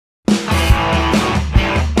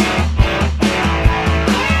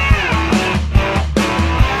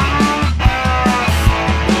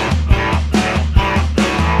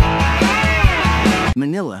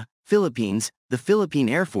Philippines, the Philippine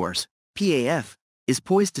Air Force, PAF, is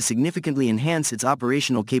poised to significantly enhance its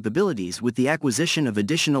operational capabilities with the acquisition of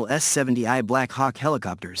additional S-70i Black Hawk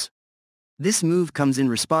helicopters. This move comes in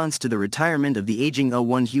response to the retirement of the aging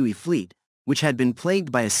UH-1 Huey fleet, which had been plagued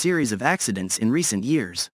by a series of accidents in recent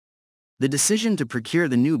years. The decision to procure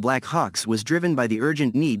the new Black Hawks was driven by the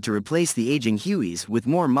urgent need to replace the aging Hueys with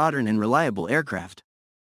more modern and reliable aircraft.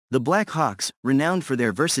 The Black Hawks, renowned for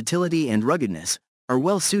their versatility and ruggedness, are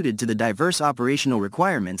well suited to the diverse operational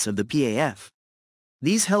requirements of the PAF.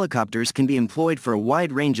 These helicopters can be employed for a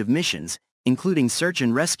wide range of missions, including search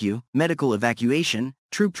and rescue, medical evacuation,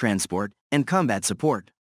 troop transport, and combat support.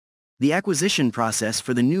 The acquisition process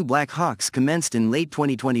for the new Black Hawks commenced in late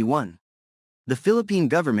 2021. The Philippine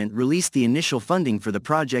government released the initial funding for the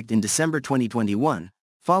project in December 2021,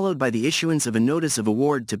 followed by the issuance of a notice of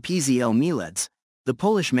award to PZL Mielec, the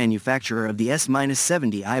Polish manufacturer of the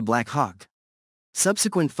S-70i Black Hawk.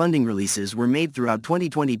 Subsequent funding releases were made throughout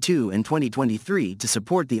 2022 and 2023 to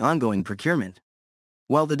support the ongoing procurement.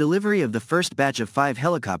 While the delivery of the first batch of 5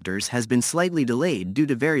 helicopters has been slightly delayed due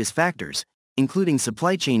to various factors, including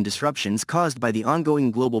supply chain disruptions caused by the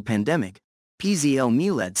ongoing global pandemic, PZL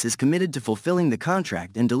Mielec is committed to fulfilling the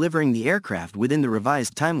contract and delivering the aircraft within the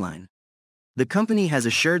revised timeline. The company has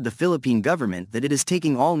assured the Philippine government that it is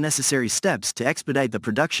taking all necessary steps to expedite the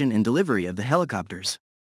production and delivery of the helicopters.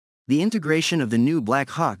 The integration of the new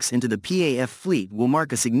Black Hawks into the PAF fleet will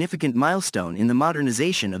mark a significant milestone in the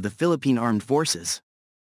modernization of the Philippine Armed Forces.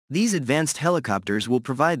 These advanced helicopters will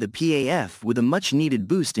provide the PAF with a much-needed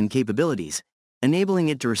boost in capabilities, enabling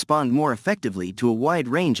it to respond more effectively to a wide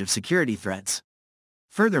range of security threats.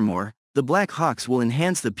 Furthermore, the Black Hawks will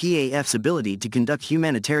enhance the PAF's ability to conduct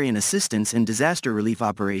humanitarian assistance and disaster relief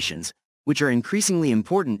operations, which are increasingly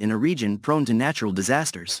important in a region prone to natural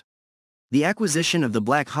disasters. The acquisition of the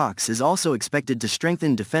Black Hawks is also expected to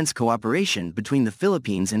strengthen defense cooperation between the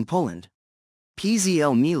Philippines and Poland.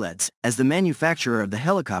 PZL Mielec, as the manufacturer of the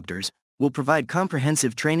helicopters, will provide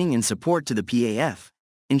comprehensive training and support to the PAF,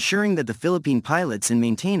 ensuring that the Philippine pilots and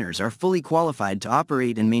maintainers are fully qualified to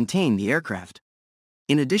operate and maintain the aircraft.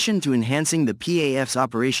 In addition to enhancing the PAF's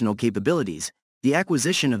operational capabilities, the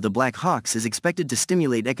acquisition of the Black Hawks is expected to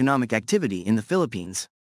stimulate economic activity in the Philippines.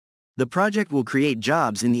 The project will create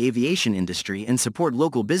jobs in the aviation industry and support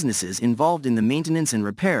local businesses involved in the maintenance and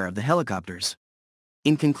repair of the helicopters.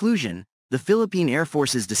 In conclusion, the Philippine Air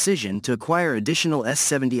Force's decision to acquire additional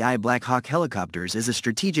S-70i Black Hawk helicopters is a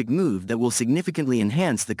strategic move that will significantly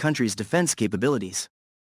enhance the country's defense capabilities.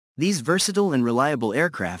 These versatile and reliable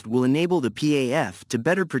aircraft will enable the PAF to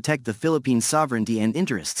better protect the Philippines' sovereignty and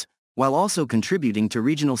interests, while also contributing to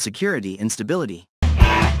regional security and stability.